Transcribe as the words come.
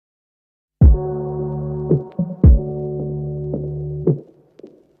To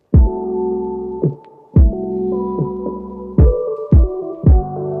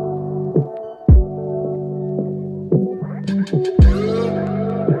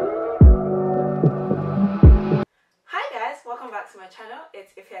my channel,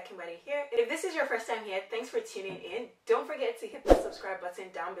 it's IFE AKINGBADE here. If this is your first time here, thanks for tuning in. Don't forget to hit the subscribe button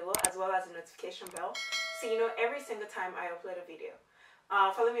down below as well as the notification bell so you know every single time I upload a video.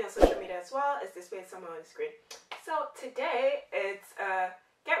 Follow me on social media as well. It's displayed somewhere on the screen. So today it's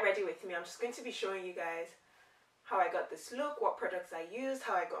get ready with me. I'm just going to be showing you guys how I got this look, what products I used,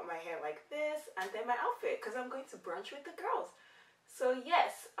 how I got my hair like this, and then my outfit because I'm going to brunch with the girls. So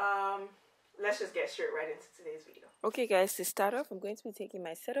yes, let's just get straight right into today's video. Okay guys, to start off, I'm going to be taking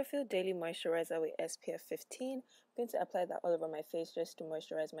my Cetaphil Daily Moisturizer with SPF 15. I'm going to apply that all over my face just to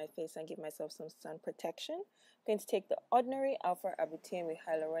moisturize my face and give myself some sun protection. I'm going to take the Ordinary Alpha Arbutin with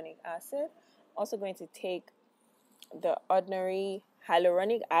Hyaluronic Acid. Also going to take the Ordinary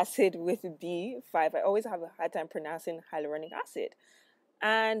Hyaluronic Acid with B5. I always have a hard time pronouncing hyaluronic acid.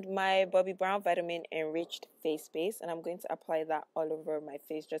 And my Bobbi Brown Vitamin Enriched Face Base, and I'm going to apply that all over my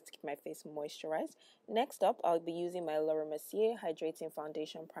face just to keep my face moisturized. Next up, I'll be using my Mercier Hydrating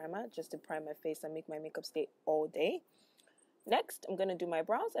Foundation Primer just to prime my face and make my makeup stay all day. Next, I'm going to do my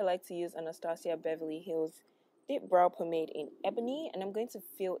brows. I like to use Anastasia Beverly Hills Deep Brow Pomade in Ebony, and I'm going to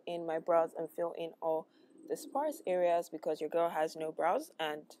fill in my brows and fill in all the sparse areas because your girl has no brows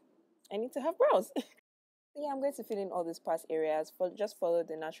and I need to have brows. Yeah, I'm going to fill in all these sparse areas. Just follow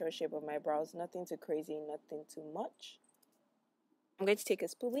the natural shape of my brows. Nothing too crazy, nothing too much. I'm going to take a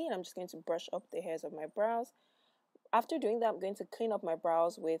spoolie and I'm just going to brush up the hairs of my brows. After doing that, I'm going to clean up my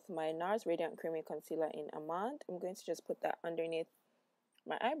brows with my NARS Radiant Creamy Concealer in Amande. I'm going to just put that underneath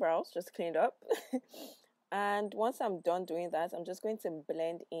my eyebrows, just cleaned up. And once I'm done doing that, I'm just going to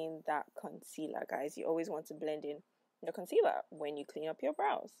blend in that concealer, guys. You always want to blend in your concealer when you clean up your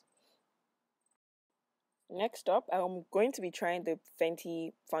brows. Next up, I'm going to be trying the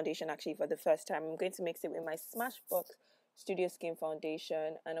Fenty foundation actually for the first time. I'm going to mix it with my Smashbox Studio Skin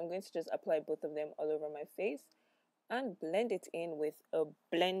Foundation, and I'm going to just apply both of them all over my face and blend it in with a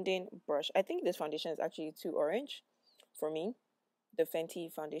blending brush. I think this foundation is actually too orange for me. The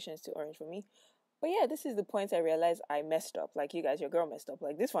Fenty foundation is too orange for me. But yeah, this is the point I realized I messed up. Like, you guys, your girl messed up.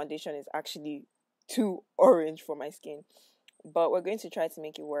 Like, this foundation is actually too orange for my skin. But we're going to try to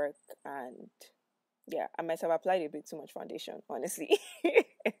make it work, and yeah, I might have applied a bit too much foundation, honestly. Yeah,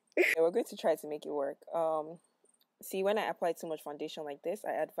 we're going to try to make it work. See, when I apply too much foundation like this,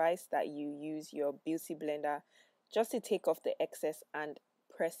 I advise that you use your beauty blender just to take off the excess and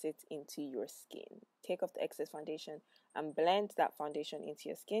press it into your skin. Take off the excess foundation and blend that foundation into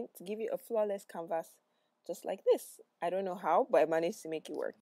your skin to give you a flawless canvas just like this. I don't know how, but I managed to make it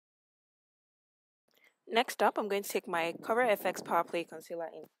work. Next up, I'm going to take my Cover FX Power Play Concealer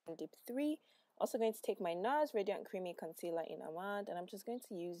in Deep 3. Also going to take my NARS Radiant Creamy Concealer in Amande, and I'm just going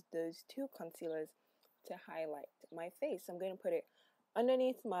to use those two concealers to highlight my face. I'm going to put it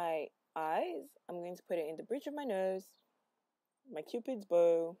underneath my eyes. I'm going to put it in the bridge of my nose, my cupid's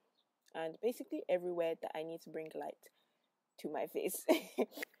bow, and basically everywhere that I need to bring light to my face.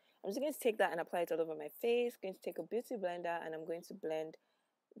 I'm just going to take that and apply it all over my face. I'm going to take a beauty blender and I'm going to blend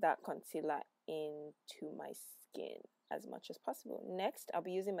that concealer into my skin as much as possible. Next, I'll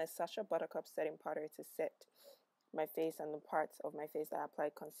be using my Sacha ButterCup setting powder to set my face and the parts of my face that I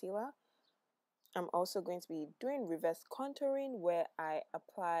applied concealer. I'm also going to be doing reverse contouring where I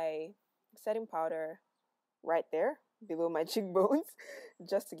apply setting powder right there below my cheekbones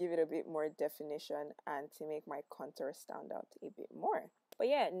just to give it a bit more definition and to make my contour stand out a bit more. But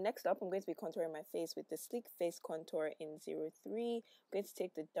yeah, next up, I'm going to be contouring my face with the Sleek Face Contour in 03. I'm going to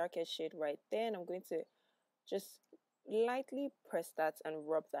take the darkest shade right there and I'm going to just lightly press that and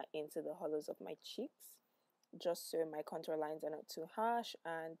rub that into the hollows of my cheeks just so my contour lines are not too harsh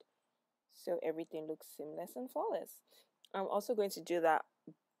and so everything looks seamless and flawless. I'm also going to do that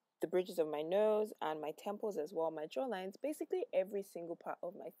the bridges of my nose and my temples as well, my jawlines, basically every single part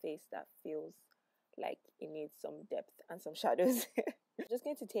of my face that feels like it needs some depth and some shadows. I'm just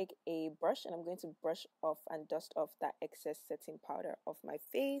going to take a brush and I'm going to brush off and dust off that excess setting powder off my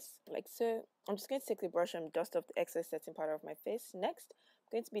face, like so. I'm just going to take the brush and dust off the excess setting powder off my face. Next,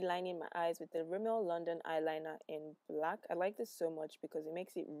 I'm going to be lining my eyes with the Rimmel London eyeliner in black. I like this so much because it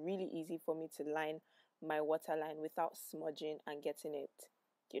makes it really easy for me to line my waterline without smudging and getting it,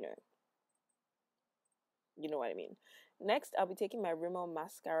 you know what I mean. Next, I'll be taking my Rimmel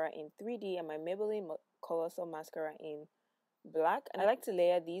mascara in 3D and my Maybelline Colossal mascara in black. And I like to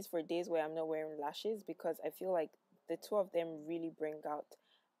layer these for days where I'm not wearing lashes because I feel like the two of them really bring out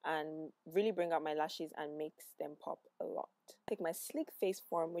and really bring out my lashes and makes them pop a lot. Take my Sleek Face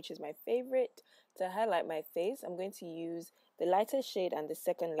Form, which is my favorite, to highlight my face. I'm going to use the lightest shade and the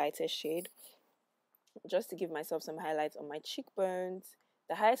second lightest shade just to give myself some highlights on my cheekbones,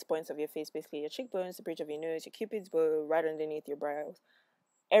 the highest points of your face, basically your cheekbones, the bridge of your nose, your cupid's bow, right underneath your brows,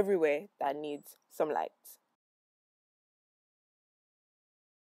 everywhere that needs some light.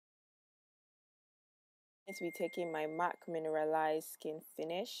 I'm going to be taking my MAC Mineralized Skin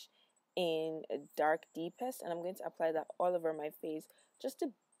Finish in a dark deepest, and I'm going to apply that all over my face just to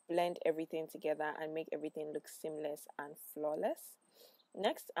blend everything together and make everything look seamless and flawless.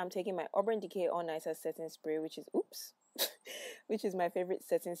 Next, I'm taking my Urban Decay All Nighter Setting Spray, which is which is my favorite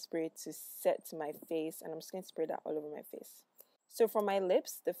setting spray to set my face, and I'm just going to spray that all over my face. So for my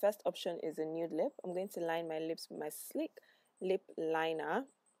lips, the first option is a nude lip. I'm going to line my lips with my Sleek Lip Liner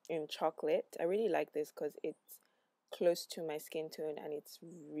in chocolate. I really like this because it's close to my skin tone and it's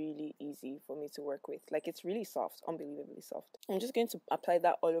really easy for me to work with. Like, it's really soft, unbelievably soft. I'm just going to apply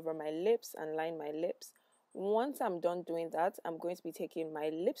that all over my lips and line my lips. Once I'm done doing that, I'm going to be taking my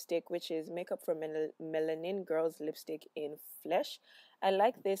lipstick, which is Makeup for Melanin Girls lipstick in Flesh. I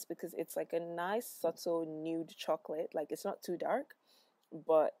like this because it's like a nice subtle nude chocolate. Like, it's not too dark,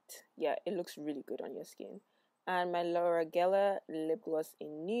 but yeah, it looks really good on your skin. And my Laura Geller lip gloss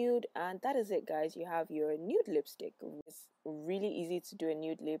in nude, and that is it, guys. You have your nude lipstick. It's really easy to do a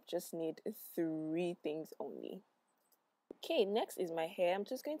nude lip, just need 3 things only. Okay, next is my hair. I'm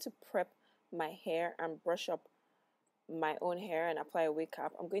just going to prep my hair and brush up my own hair and apply a wig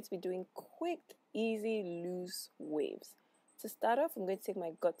cap. I'm going to be doing quick, easy, loose waves. To start off, I'm going to take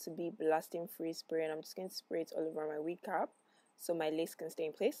my Got To Be Blasting Free spray and I'm just going to spray it all over my wig cap so my lace can stay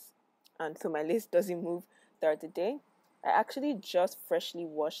in place and so my lace doesn't move throughout the day. I actually just freshly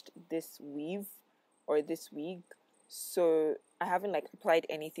washed this weave or this wig, so I haven't like applied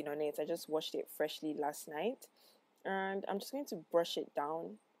anything on it. I just washed it freshly last night and I'm just going to brush it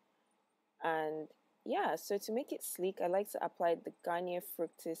down. And yeah, so to make it sleek, I like to apply the Garnier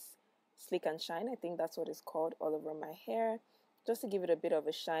Fructis Sleek and Shine, I think that's what it's called, all over my hair, just to give it a bit of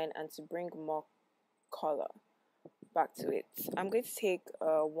a shine and to bring more color back to it. I'm going to take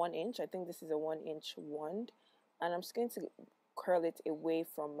 1 inch, I think this is a 1-inch wand, and I'm just going to curl it away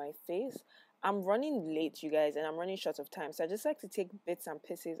from my face. I'm running late, you guys, and I'm running short of time, so I just like to take bits and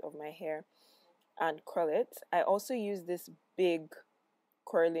pieces of my hair and curl it. I also use this big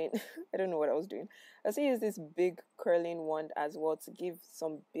curling I don't know what I was doing. I also use this big curling wand as well to give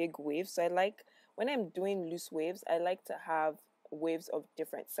some big waves. So I like, when I'm doing loose waves, I like to have waves of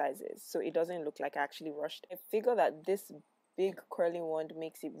different sizes so it doesn't look like I actually rushed. I figure that this big curling wand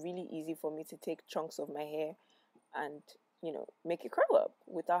makes it really easy for me to take chunks of my hair and, you know, make it curl up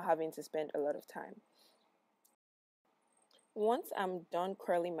without having to spend a lot of time. Once I'm done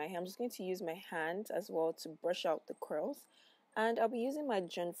curling my hair, I'm just going to use my hands as well to brush out the curls. And I'll be using my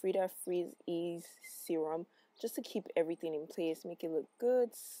John Frieda Freeze Ease Serum just to keep everything in place, make it look good,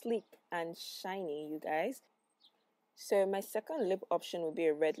 sleek, and shiny, you guys. So my second lip option will be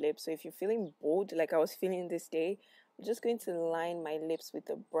a red lip. So if you're feeling bold, like I was feeling this day, I'm just going to line my lips with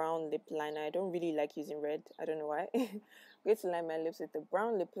a brown lip liner. I don't really like using red. I don't know why. I'm going to line my lips with the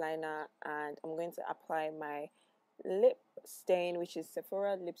brown lip liner, and I'm going to apply my lip stain, which is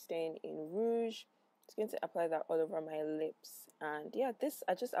Sephora lip stain in Rouge. Just going to apply that all over my lips, and yeah, this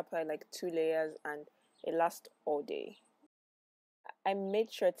I just applied like 2 layers and it lasts all day. I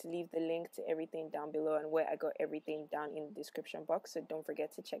made sure to leave the link to everything down below and where I got everything down in the description box, so don't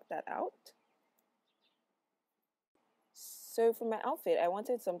forget to check that out. So for my outfit, I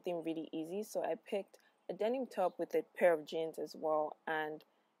wanted something really easy, so I picked a denim top with a pair of jeans as well and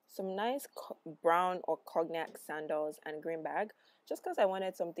some nice brown or cognac sandals and green bag. Just because I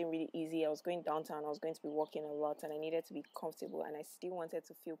wanted something really easy. I was going downtown, I was going to be walking a lot, and I needed to be comfortable, and I still wanted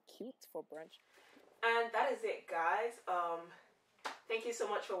to feel cute for brunch. And that is it, guys. Thank you so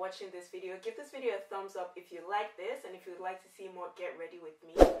much for watching this video. Give this video a thumbs up if you like this, and if you'd like to see more Get Ready with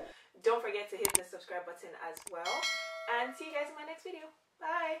me, don't forget to hit the subscribe button as well. And see you guys in my next video.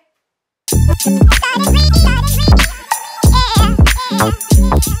 Bye!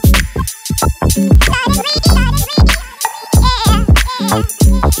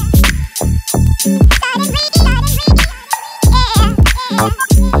 Yeah.